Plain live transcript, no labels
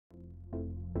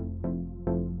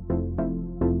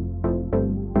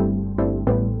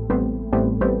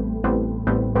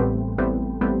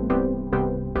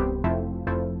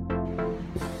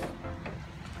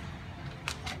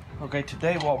Okay,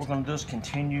 today what we're going to do is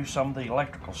continue some of the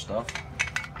electrical stuff.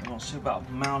 We're going to see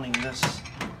about mounting this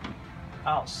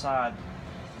outside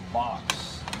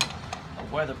box, a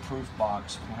weatherproof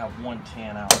box. We have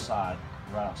 110 outside,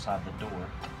 right outside the door.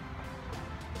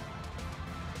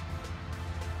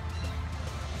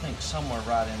 I think somewhere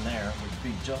right in there would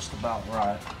be just about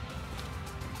right.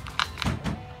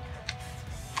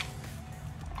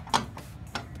 I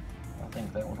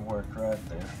think that would work right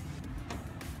there.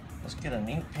 Let's get an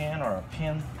ink pen or a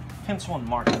pencil and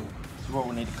marker. This is where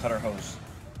we need to cut our hose.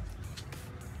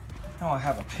 Now I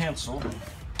have a pencil.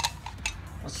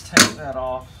 Let's take that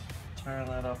off, turn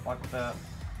that up like that.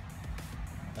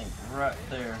 I think right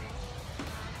there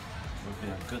would be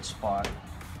a good spot.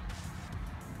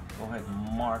 Go ahead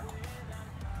and mark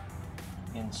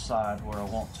inside where I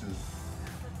want to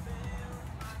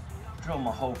drill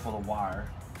my hole for the wire.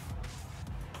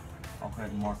 I'll go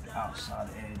ahead and mark the outside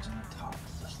edge and the top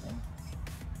of this thing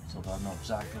so that I know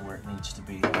exactly where it needs to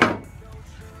be. You can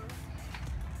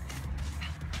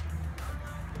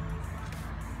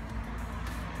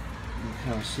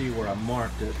kind of see where I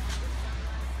marked it.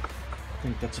 I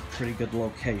think that's a pretty good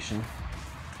location.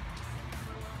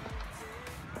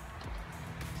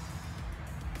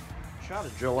 Try to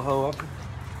drill a hole.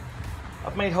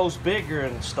 I've made holes bigger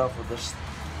and stuff with this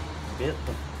bit,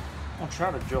 but I'm gonna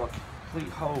try to drill a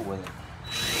complete hole with it.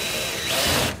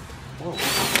 Whoa,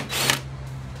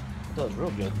 it does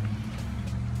real good.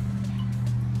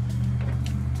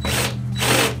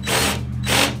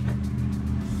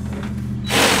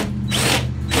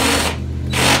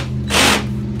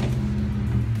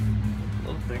 A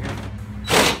little bigger.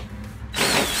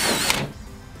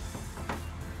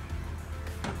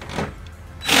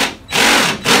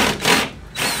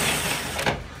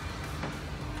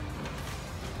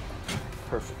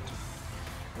 Perfect.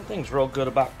 The thing's real good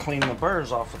about cleaning the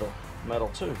burrs off of the metal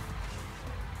too.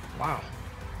 Wow.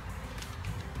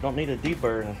 Don't need a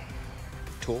deburring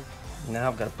tool. Now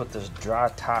I've got to put this dry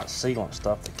tight sealant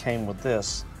stuff that came with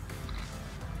this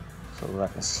so that I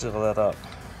can seal that up.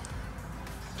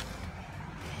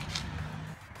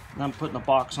 Now I'm putting the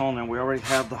box on and we already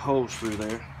have the hose through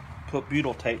there. Put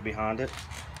butyl tape behind it.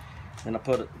 And I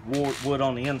put wood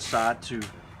on the inside to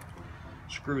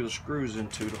screw the screws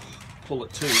into to pull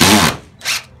it to.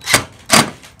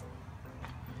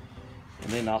 And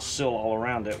then I'll seal all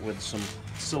around it with some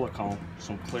silicone,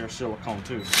 some clear silicone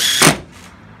too.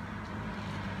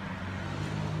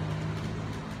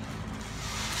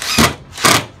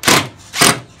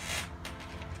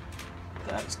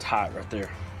 That's tight right there.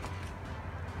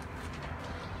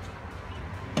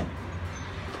 And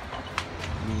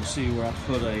you can see where I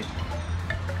put a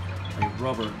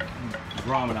rubber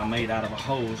grommet I made out of a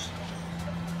hose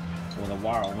where the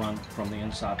wire will run from the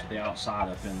inside to the outside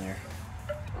up in there.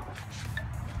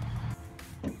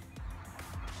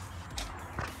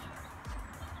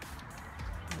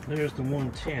 There's the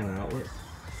 110 outlet.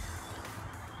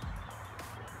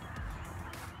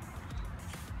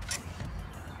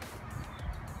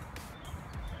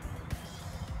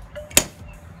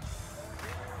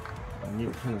 And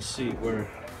you can kind of see where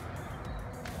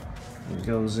it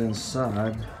goes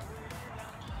inside.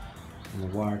 And the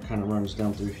wire kind of runs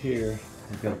down through here.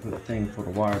 I've got to put a thing for the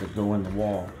wire to go in the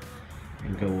wall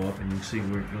and go up, and you can see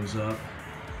where it goes up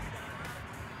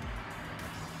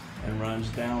and runs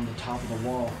down the top of the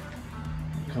wall.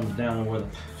 It comes down where the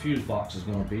fuse box is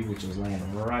going to be, which is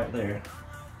laying right there.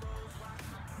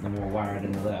 And then we'll wire it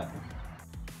into that.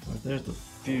 Right there's the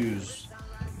fuse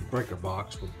breaker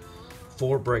box with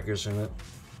 4 breakers in it.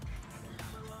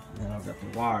 And I've got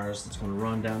the wires that's going to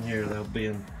run down here. There'll be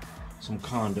in some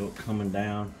conduit coming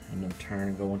down and then turn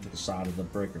and go into the side of the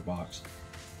breaker box.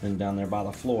 Then down there by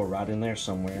the floor, right in there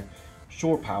somewhere,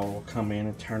 shore power will come in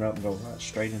and turn up and go right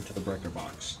straight into the breaker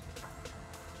box.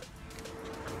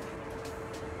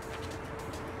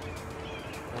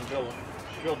 And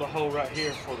drill the hole right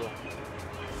here for the.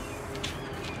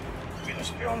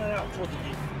 Just drilling it out for the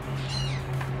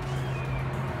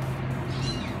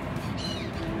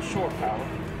shore power.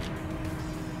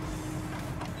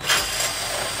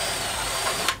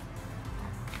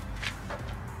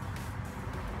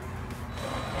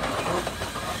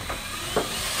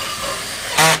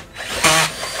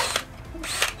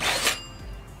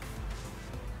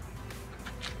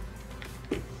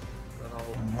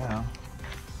 Now,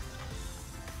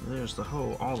 there's the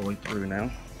hole all the way through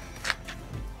now.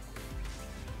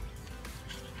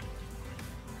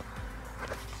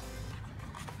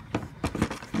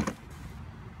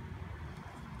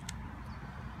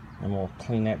 And we'll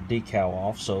clean that decal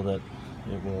off so that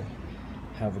it will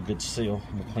have a good seal.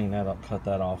 We'll clean that up, cut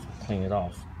that off, and clean it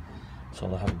off so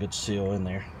they'll have a good seal in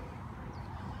there.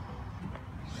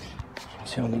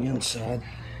 See, on the inside,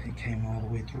 it came all the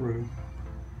way through.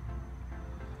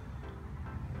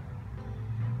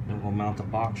 Then we'll mount the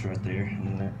box right there,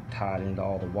 and that tied into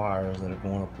all the wires that are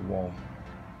going up the wall.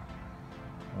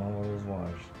 All of those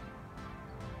wires.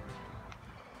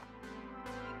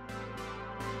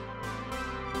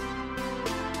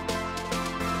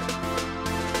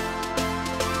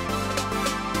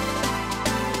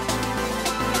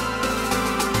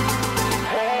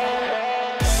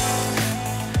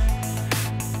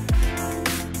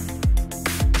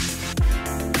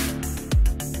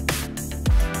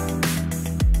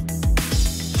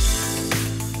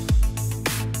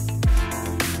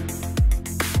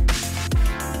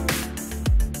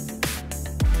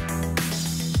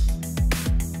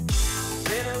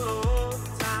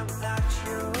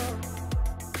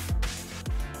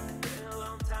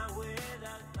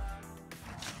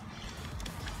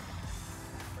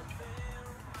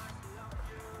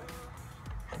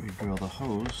 We drill the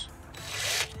hose.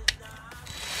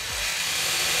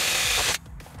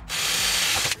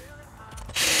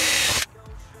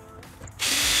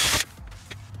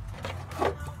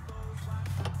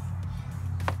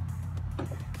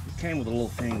 It came with a little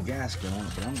thin gasket on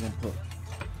it, but I'm going to put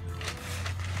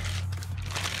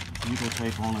butyl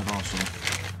tape on it also.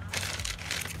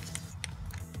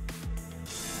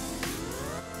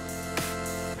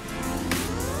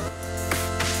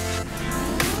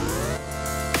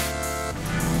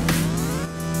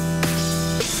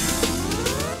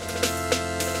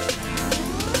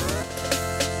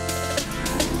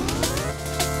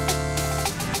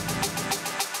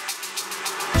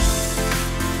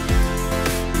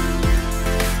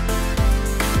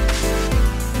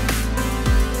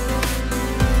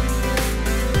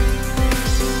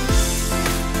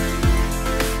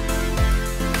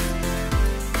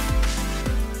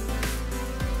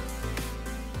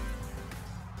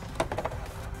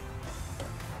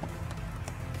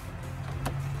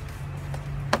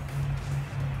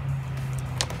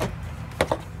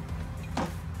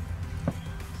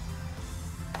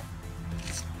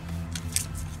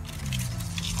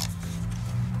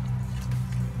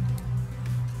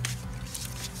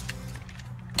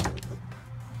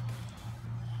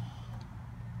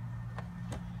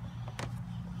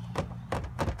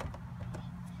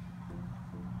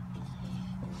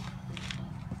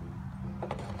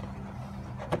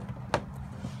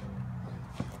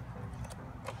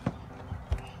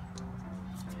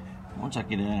 Once I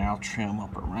get in there, I'll trim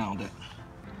up around it.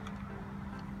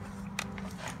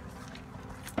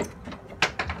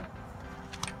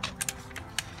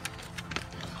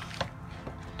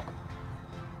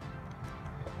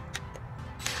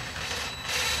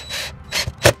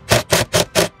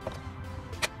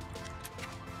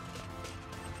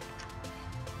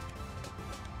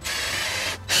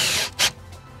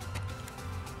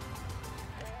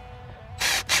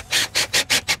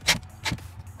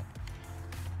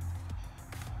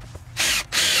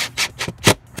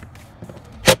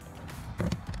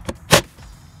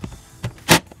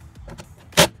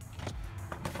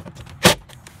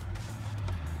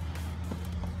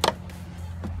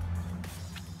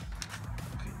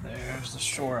 There's the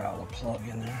shore outlet plug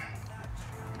in there.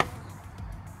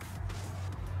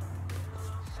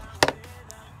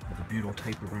 With the butyl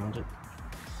tape around it.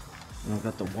 And I've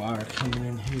got the wire coming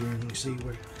in here, and you can see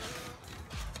where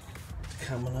it's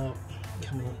coming up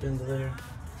into there.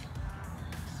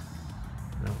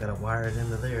 And I've got to wire it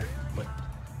into there, but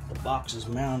the box is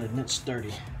mounted and it's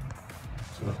sturdy,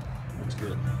 so that's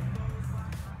good.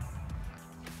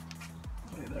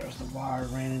 Okay, there's the wire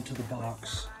ran into the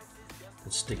box.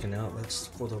 It's sticking out. That's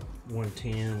for the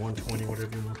 110, 120,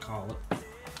 whatever you want to call it.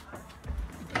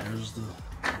 There's the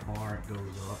bar. It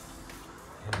goes up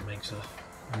and it makes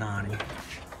a 90.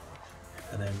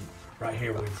 And then right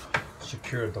here we've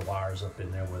secured the wires up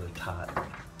in there where they're tight.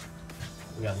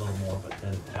 We got a little more, but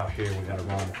then out here we got to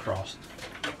run them across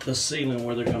the ceiling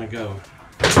where they're going to go.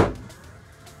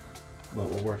 But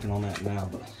we're working on that now.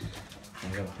 But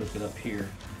I got to hook it up here.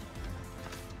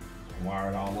 Wire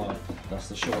it all up. That's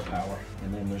the shore power,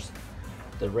 and then there's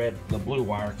the blue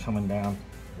wire coming down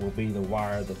will be the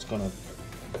wire that's gonna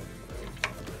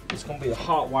be the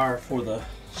hot wire for the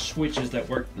switches that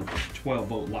work the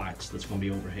 12-volt lights. That's gonna be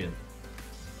overhead.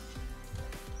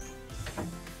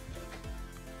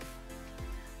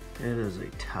 It is a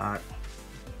tight.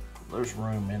 There's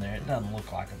room in there. It doesn't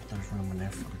look like it, but there's room in there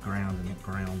for the ground, and it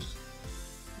grounds.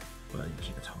 Well,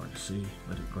 it's hard to see,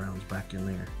 but it grounds back in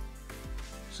there.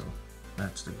 So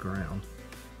that's the ground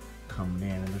coming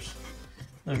in, and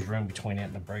there's room between it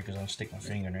and the breakers. I'll stick my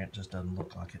finger in there, it just doesn't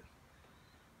look like it.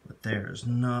 But there's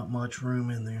not much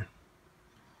room in there.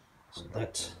 So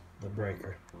that's the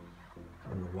breaker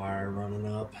and the wire running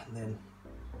up, and then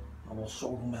I will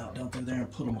sort them out down through there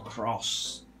and put them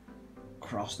across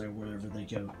there wherever they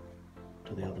go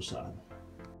to the other side.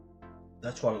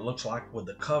 That's what it looks like with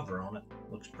the cover on it.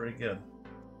 Looks pretty good.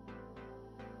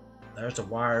 There's the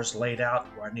wires laid out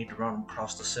where I need to run them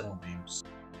across the ceiling beams.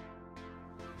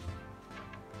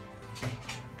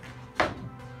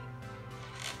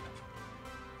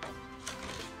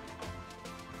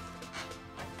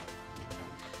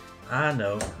 I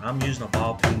know, I'm using a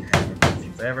ball peen hammer, but if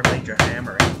you've ever laid your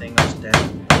hammer or anything else down,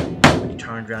 when you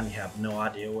turn around you have no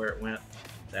idea where it went,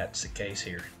 that's the case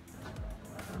here.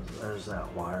 There's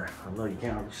that wire. I know you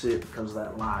can't really see it because of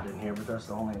that light in here, but that's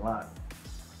the only light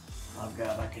I've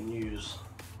got I can use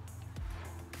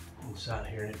inside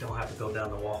here, and it don't have to go down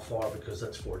the wall far because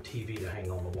that's for a TV to hang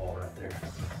on the wall right there.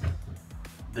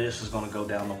 This is going to go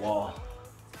down the wall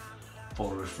for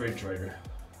the refrigerator.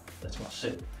 That's going to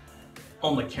sit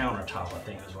on the countertop, I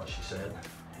think is what she said.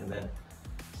 And then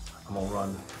I'm gonna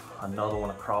run another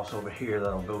one across over here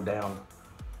that'll go down.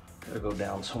 It'll go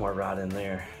down somewhere right in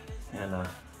there, and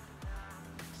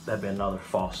that'd be another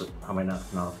faucet. I mean, not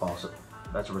a faucet.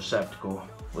 That's a receptacle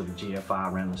with a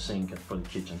GFI around the sink for the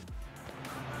kitchen.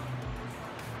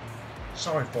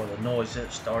 Sorry for the noise.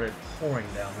 It started pouring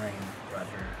down rain right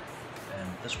here, and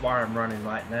this wire I'm running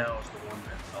right now is the one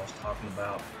that I was talking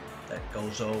about, that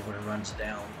goes over and runs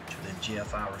down to the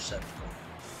GFI receptacle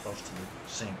close to the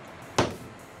sink.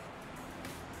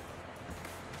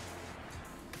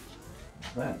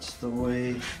 That's the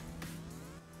way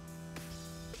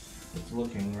it's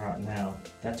looking right now.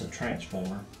 That's a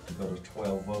transformer to go to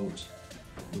 12 volts.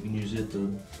 We can use it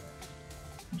to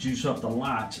juice up the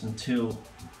lights until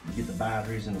we get the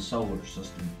batteries and the solar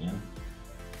system in.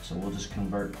 So we'll just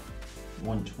convert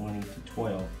 120 to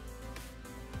 12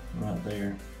 right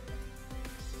there.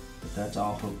 But that's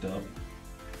all hooked up.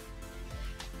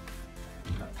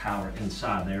 Got power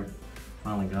inside there.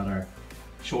 Finally got our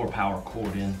shore power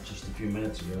cord in just a few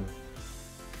minutes ago.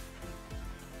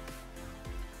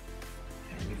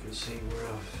 And you can see where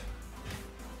I've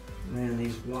ran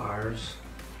these wires.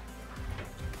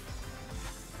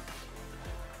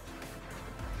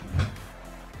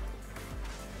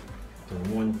 The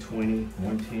 120,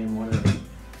 110, whatever.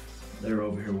 They're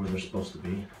over here where they're supposed to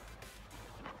be.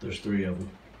 There's 3 of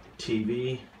them.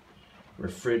 TV,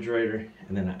 refrigerator,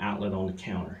 and then an outlet on the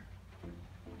counter.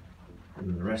 And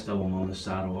then the rest of them on this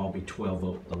side will all be 12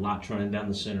 volt. The lights running down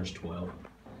the center is 12.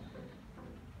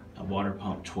 A water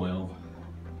pump 12.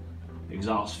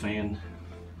 Exhaust fan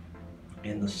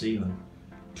in the ceiling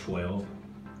 12.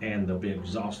 And there'll be an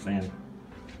exhaust fan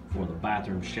for the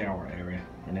bathroom shower area,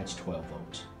 and that's 12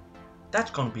 volts.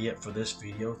 That's going to be it for this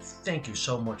video. Thank you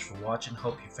so much for watching.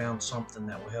 Hope you found something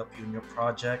that will help you in your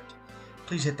project.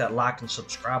 Please hit that like and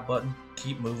subscribe button.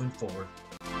 Keep moving forward.